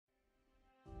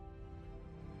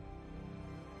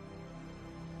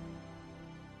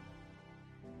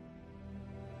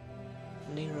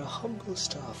near a humble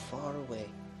star far away,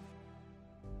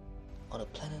 on a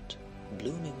planet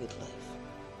blooming with life,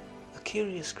 a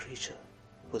curious creature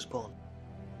was born.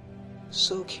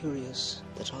 So curious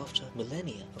that after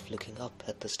millennia of looking up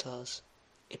at the stars,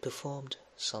 it performed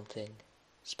something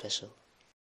special.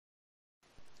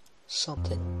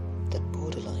 Something that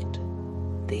borderlined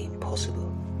the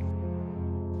impossible.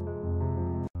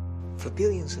 For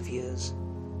billions of years,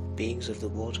 beings of the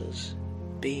waters,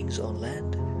 beings on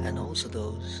land, and also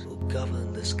those who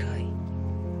govern the sky,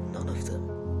 none of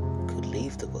them could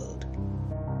leave the world.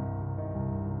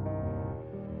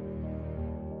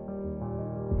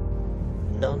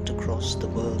 None to cross the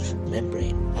world's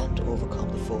membrane and overcome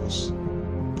the force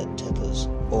that tethers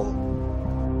all.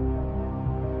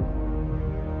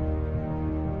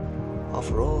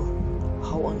 After all,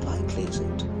 how unlikely is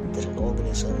it that an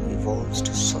organism evolves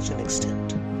to such an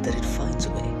extent that it finds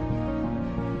a way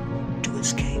to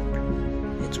escape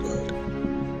its world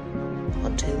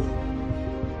until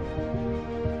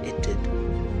it did?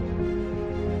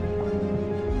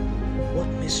 What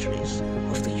mysteries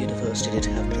of the universe did it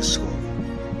have to solve?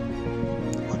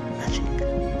 What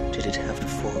magic did it have to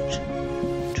forge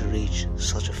to reach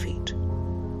such a feat?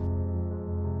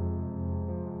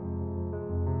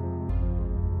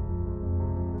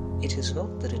 It is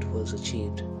not that it was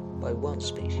achieved by one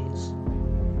species.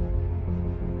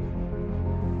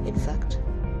 In fact,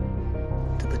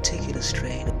 the particular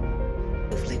strain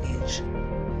of lineage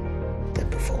that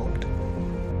performed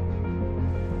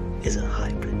is a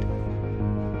hybrid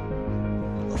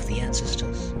of the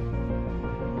ancestors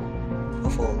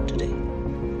of all today.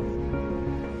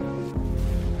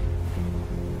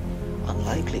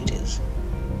 Unlikely it is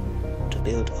to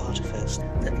build artifacts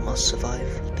that must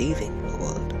survive leaving the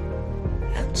world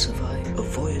and survive a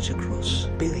voyage across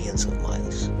billions of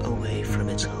miles away from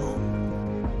its home.